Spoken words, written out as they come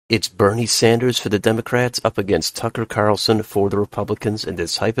It's Bernie Sanders for the Democrats up against Tucker Carlson for the Republicans in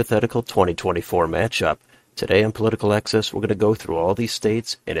this hypothetical 2024 matchup. Today on Political Access, we're going to go through all these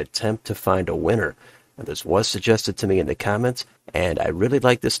states and attempt to find a winner. And this was suggested to me in the comments, and I really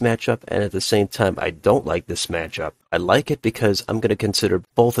like this matchup, and at the same time, I don't like this matchup. I like it because I'm going to consider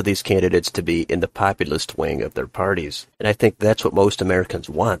both of these candidates to be in the populist wing of their parties. And I think that's what most Americans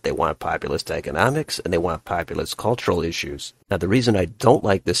want. They want populist economics, and they want populist cultural issues. Now, the reason I don't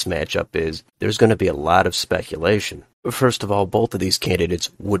like this matchup is there's going to be a lot of speculation. First of all, both of these candidates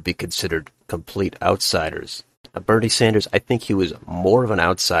would be considered complete outsiders. Bernie Sanders, I think he was more of an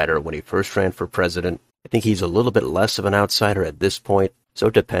outsider when he first ran for president. I think he's a little bit less of an outsider at this point, so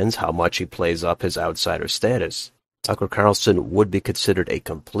it depends how much he plays up his outsider status. Tucker Carlson would be considered a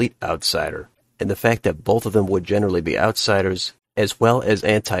complete outsider, and the fact that both of them would generally be outsiders, as well as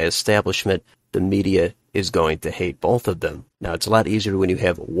anti-establishment, the media is going to hate both of them. Now, it's a lot easier when you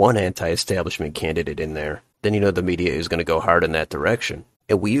have one anti-establishment candidate in there. Then you know the media is going to go hard in that direction.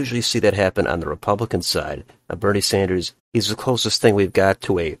 And we usually see that happen on the Republican side. Bernie Sanders, he's the closest thing we've got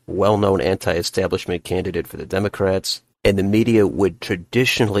to a well-known anti-establishment candidate for the Democrats, and the media would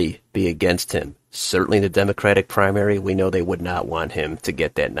traditionally be against him. Certainly in the Democratic primary, we know they would not want him to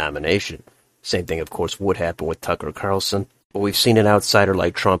get that nomination. Same thing, of course, would happen with Tucker Carlson. But we've seen an outsider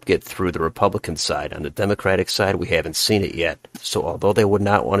like Trump get through the Republican side. On the Democratic side, we haven't seen it yet. So although they would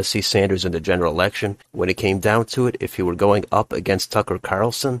not want to see Sanders in the general election, when it came down to it, if he were going up against Tucker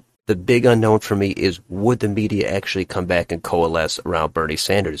Carlson, the big unknown for me is, would the media actually come back and coalesce around Bernie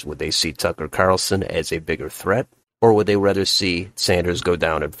Sanders? Would they see Tucker Carlson as a bigger threat? Or would they rather see Sanders go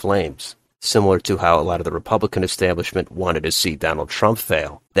down in flames? Similar to how a lot of the Republican establishment wanted to see Donald Trump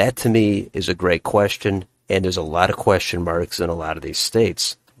fail. That, to me, is a great question. And there's a lot of question marks in a lot of these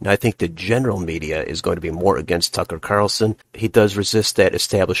states. Now, I think the general media is going to be more against Tucker Carlson. He does resist that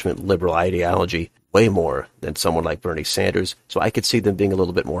establishment liberal ideology way more than someone like Bernie Sanders. So I could see them being a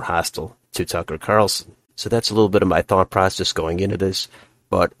little bit more hostile to Tucker Carlson. So that's a little bit of my thought process going into this.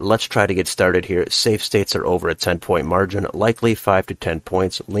 But let's try to get started here. Safe states are over a 10-point margin, likely 5 to 10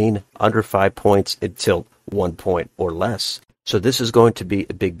 points, lean under 5 points, and tilt 1 point or less. So this is going to be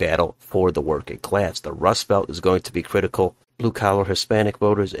a big battle for the working class. The Rust Belt is going to be critical. Blue-collar Hispanic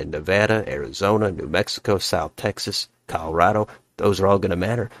voters in Nevada, Arizona, New Mexico, South Texas, Colorado, those are all going to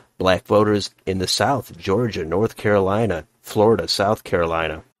matter. Black voters in the South, Georgia, North Carolina, Florida, South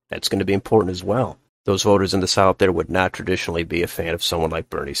Carolina, that's going to be important as well. Those voters in the South there would not traditionally be a fan of someone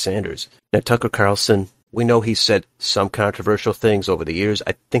like Bernie Sanders. Now, Tucker Carlson, we know he said some controversial things over the years.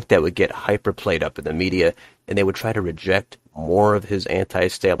 I think that would get hyper-played up in the media, and they would try to reject more of his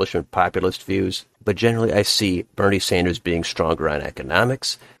anti-establishment populist views. But generally, I see Bernie Sanders being stronger on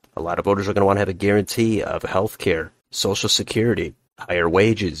economics. A lot of voters are going to want to have a guarantee of health care, Social Security, higher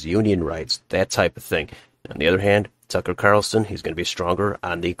wages, union rights, that type of thing. On the other hand, Tucker Carlson, he's going to be stronger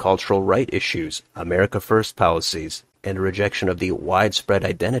on the cultural right issues, America First policies, and a rejection of the widespread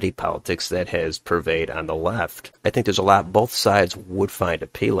identity politics that has pervaded on the left. I think there's a lot both sides would find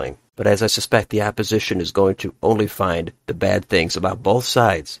appealing. But as I suspect, the opposition is going to only find the bad things about both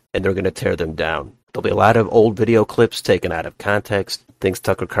sides, and they're going to tear them down. There'll be a lot of old video clips taken out of context, things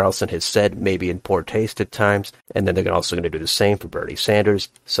Tucker Carlson has said, maybe in poor taste at times, and then they're also going to do the same for Bernie Sanders.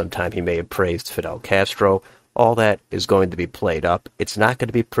 Sometime he may have praised Fidel Castro. All that is going to be played up. It's not going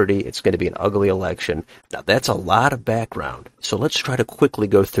to be pretty. It's going to be an ugly election. Now, that's a lot of background. So let's try to quickly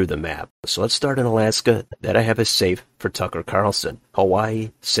go through the map. So let's start in Alaska. That I have as safe for Tucker Carlson.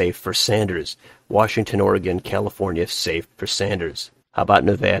 Hawaii, safe for Sanders. Washington, Oregon, California, safe for Sanders. How about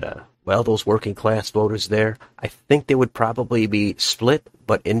Nevada? Well, those working class voters there, I think they would probably be split,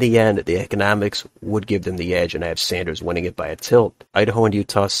 but in the end, the economics would give them the edge, and I have Sanders winning it by a tilt. Idaho and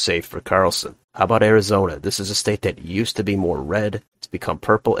Utah, safe for Carlson. How about Arizona? This is a state that used to be more red. It's become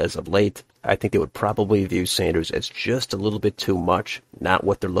purple as of late. I think they would probably view Sanders as just a little bit too much, not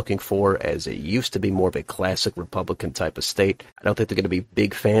what they're looking for, as it used to be more of a classic Republican type of state. I don't think they're going to be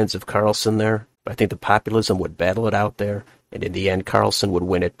big fans of Carlson there, but I think the populism would battle it out there, and in the end, Carlson would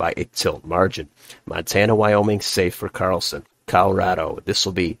win it by a tilt margin. Montana, Wyoming, safe for Carlson. Colorado, this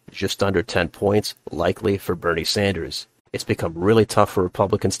will be just under 10 points, likely for Bernie Sanders. It's become really tough for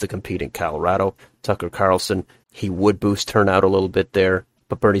Republicans to compete in Colorado. Tucker Carlson, he would boost turnout a little bit there,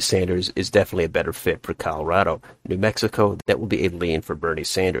 but Bernie Sanders is definitely a better fit for Colorado. New Mexico, that will be a lean for Bernie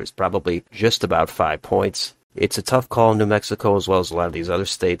Sanders, probably just about 5 points. It's a tough call in New Mexico as well as a lot of these other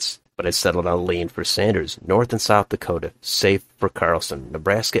states, but it's settled on a lean for Sanders. North and South Dakota, safe for Carlson.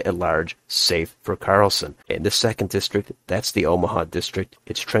 Nebraska at large, safe for Carlson. In the 2nd district, that's the Omaha district.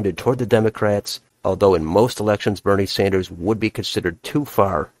 It's trended toward the Democrats, Although in most elections Bernie Sanders would be considered too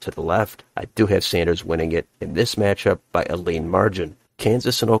far to the left, I do have Sanders winning it in this matchup by a lean margin.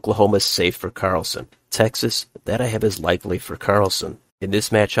 Kansas and Oklahoma safe for Carlson. Texas, that I have as likely for Carlson. In this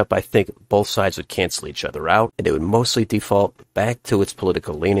matchup, I think both sides would cancel each other out, and it would mostly default back to its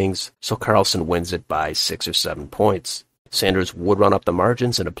political leanings, so Carlson wins it by 6 or 7 points. Sanders would run up the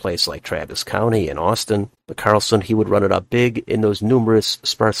margins in a place like Travis County and Austin, but Carlson, he would run it up big in those numerous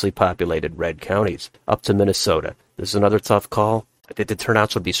sparsely populated red counties, up to Minnesota. This is another tough call. I think the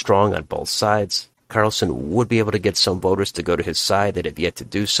turnouts would be strong on both sides. Carlson would be able to get some voters to go to his side that have yet to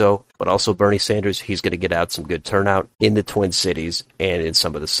do so, but also Bernie Sanders, he's going to get out some good turnout in the Twin Cities and in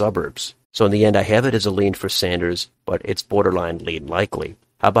some of the suburbs. So in the end, I have it as a lean for Sanders, but it's borderline lean likely.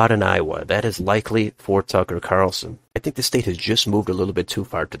 How about in Iowa? That is likely for Tucker Carlson. I think the state has just moved a little bit too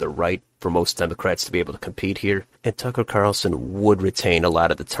far to the right for most Democrats to be able to compete here, and Tucker Carlson would retain a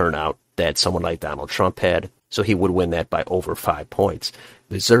lot of the turnout that someone like Donald Trump had, so he would win that by over 5 points.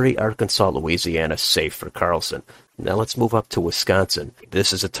 Missouri, Arkansas, Louisiana, safe for Carlson. Now let's move up to Wisconsin.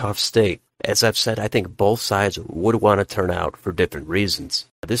 This is a tough state. As I've said, I think both sides would want to turn out for different reasons.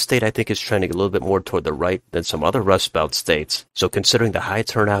 This state, I think, is trending a little bit more toward the right than some other Rust Belt states. So considering the high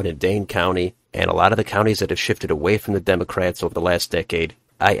turnout in Dane County and a lot of the counties that have shifted away from the Democrats over the last decade,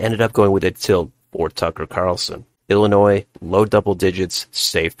 I ended up going with a tilt for Tucker Carlson. Illinois, low double digits,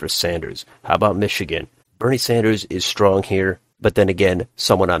 safe for Sanders. How about Michigan? Bernie Sanders is strong here, but then again,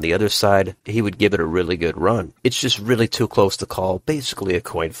 someone on the other side, he would give it a really good run. It's just really too close to call, basically a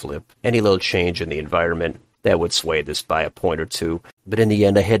coin flip. Any little change in the environment, that would sway this by a point or two. But in the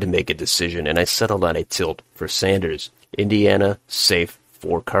end, I had to make a decision, and I settled on a tilt for Sanders. Indiana, safe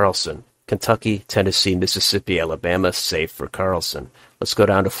for Carlson. Kentucky, Tennessee, Mississippi, Alabama, safe for Carlson. Let's go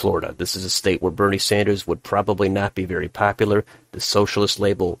down to Florida. This is a state where Bernie Sanders would probably not be very popular. The socialist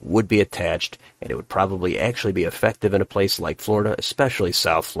label would be attached, and it would probably actually be effective in a place like Florida, especially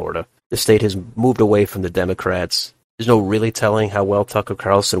South Florida. The state has moved away from the Democrats. There's no really telling how well Tucker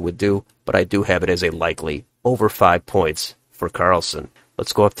Carlson would do, but I do have it as a likely over 5 points for Carlson.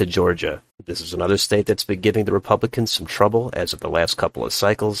 Let's go up to Georgia. This is another state that's been giving the Republicans some trouble as of the last couple of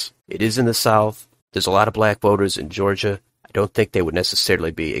cycles. It is in the South. There's a lot of black voters in Georgia. I don't think they would necessarily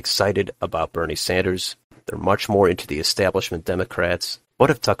be excited about Bernie Sanders. They're much more into the establishment Democrats.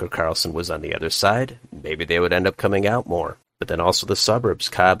 What if Tucker Carlson was on the other side? Maybe they would end up coming out more. But then also the suburbs,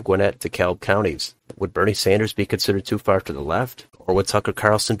 Cobb, Gwinnett, DeKalb counties. Would Bernie Sanders be considered too far to the left? Or would Tucker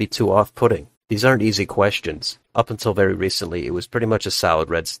Carlson be too off-putting? These aren't easy questions. Up until very recently, it was pretty much a solid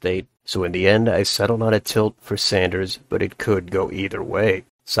red state. So in the end, I settled on a tilt for Sanders, but it could go either way.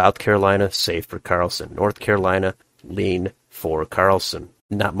 South Carolina, safe for Carlson. North Carolina, lean for Carlson.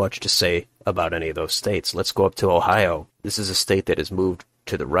 Not much to say about any of those states. Let's go up to Ohio. This is a state that has moved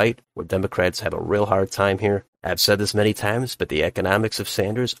to the right, where Democrats have a real hard time here. I've said this many times, but the economics of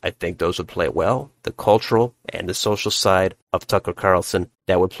Sanders, I think those would play well. The cultural and the social side of Tucker Carlson,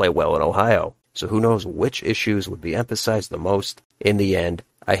 that would play well in Ohio. So who knows which issues would be emphasized the most. In the end,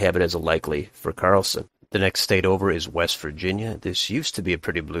 I have it as a likely for Carlson. The next state over is West Virginia. This used to be a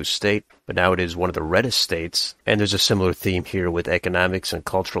pretty blue state, but now it is one of the reddest states. And there's a similar theme here with economics and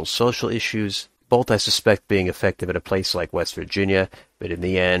cultural social issues. Both I suspect being effective at a place like West Virginia, but in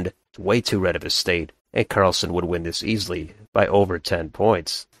the end, it's way too red of a state, and Carlson would win this easily by over 10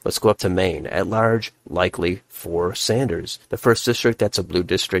 points. Let's go up to Maine. At large, likely for Sanders. The first district, that's a blue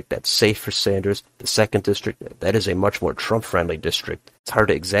district. That's safe for Sanders. The second district, that is a much more Trump-friendly district. It's hard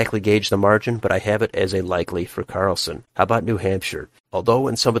to exactly gauge the margin, but I have it as a likely for Carlson. How about New Hampshire? Although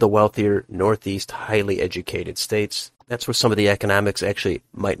in some of the wealthier, northeast, highly educated states, that's where some of the economics actually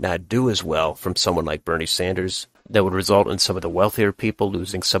might not do as well from someone like Bernie Sanders. That would result in some of the wealthier people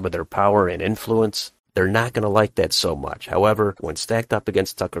losing some of their power and influence. They're not going to like that so much. However, when stacked up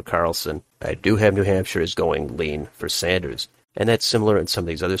against Tucker Carlson, I do have New Hampshire as going lean for Sanders. And that's similar in some of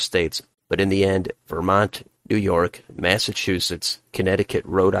these other states. But in the end, Vermont, New York, Massachusetts, Connecticut,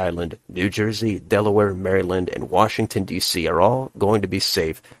 Rhode Island, New Jersey, Delaware, Maryland, and Washington, D.C. are all going to be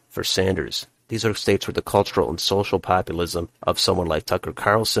safe for Sanders. These are states where the cultural and social populism of someone like Tucker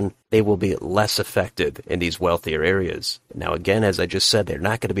Carlson, they will be less effective in these wealthier areas. Now again, as I just said, they're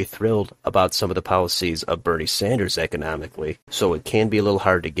not going to be thrilled about some of the policies of Bernie Sanders economically, so it can be a little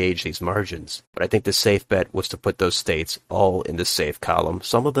hard to gauge these margins. But I think the safe bet was to put those states all in the safe column.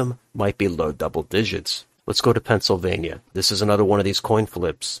 Some of them might be low double digits. Let's go to Pennsylvania. This is another one of these coin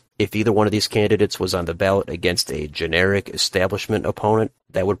flips. If either one of these candidates was on the ballot against a generic establishment opponent,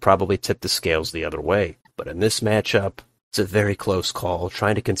 that would probably tip the scales the other way. But in this matchup, it's a very close call,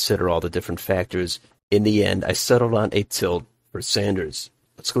 trying to consider all the different factors. In the end, I settled on a tilt for Sanders.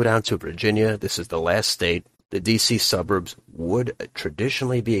 Let's go down to Virginia. This is the last state. The D.C. suburbs would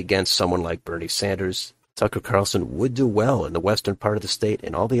traditionally be against someone like Bernie Sanders. Tucker Carlson would do well in the western part of the state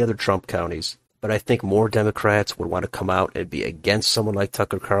and all the other Trump counties. But I think more Democrats would want to come out and be against someone like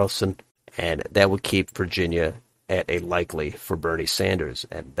Tucker Carlson, and that would keep Virginia at a likely for Bernie Sanders.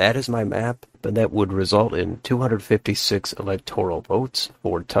 And that is my map, but that would result in 256 electoral votes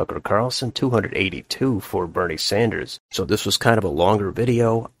for Tucker Carlson, 282 for Bernie Sanders. So this was kind of a longer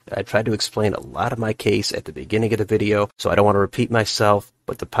video. I tried to explain a lot of my case at the beginning of the video, so I don't want to repeat myself,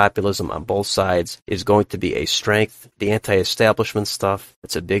 but the populism on both sides is going to be a strength. The anti-establishment stuff,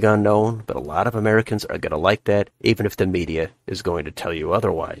 it's a big unknown, but a lot of Americans are going to like that, even if the media is going to tell you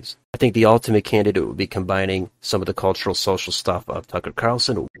otherwise. I think the ultimate candidate would be combining some of the cultural social stuff of Tucker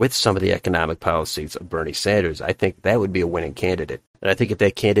Carlson with some of the economic policies of Bernie Sanders. I think that would be a winning candidate. And I think if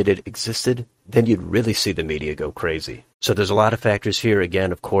that candidate existed, then you'd really see the media go crazy. So there's a lot of factors here.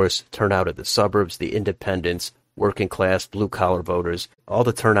 Again, of course, turnout in the suburbs, the independents, working class, blue-collar voters, all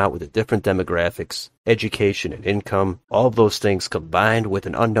the turnout with the different demographics, education and income, all of those things combined with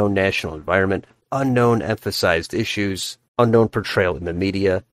an unknown national environment, unknown emphasized issues, unknown portrayal in the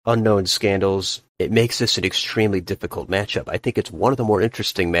media, unknown scandals. It makes this an extremely difficult matchup. I think it's one of the more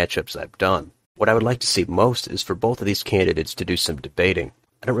interesting matchups I've done. What I would like to see most is for both of these candidates to do some debating.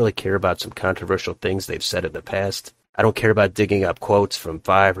 I don't really care about some controversial things they've said in the past. I don't care about digging up quotes from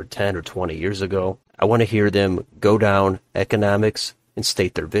 5 or 10 or 20 years ago. I want to hear them go down economics and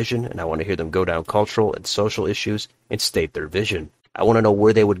state their vision, and I want to hear them go down cultural and social issues and state their vision. I want to know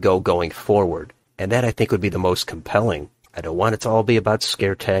where they would go going forward, and that I think would be the most compelling. I don't want it to all be about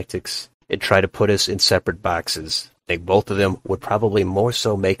scare tactics and try to put us in separate boxes. I think both of them would probably more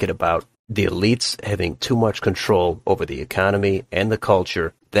so make it about the elites having too much control over the economy and the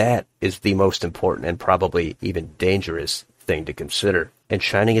culture. That is the most important and probably even dangerous thing to consider. And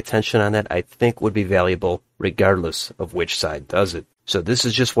shining attention on that, I think, would be valuable regardless of which side does it. So this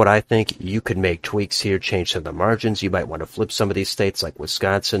is just what I think. You could make tweaks here, change some of the margins. You might want to flip some of these states like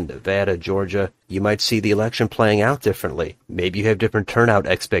Wisconsin, Nevada, Georgia. You might see the election playing out differently. Maybe you have different turnout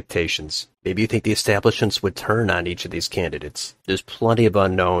expectations. Maybe you think the establishments would turn on each of these candidates. There's plenty of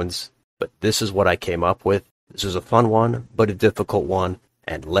unknowns, but this is what I came up with. This is a fun one, but a difficult one.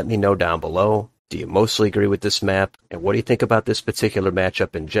 And let me know down below, do you mostly agree with this map? And what do you think about this particular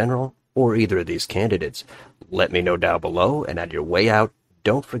matchup in general, or either of these candidates? Let me know down below, and on your way out,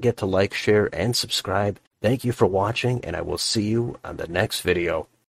 don't forget to like, share, and subscribe. Thank you for watching, and I will see you on the next video.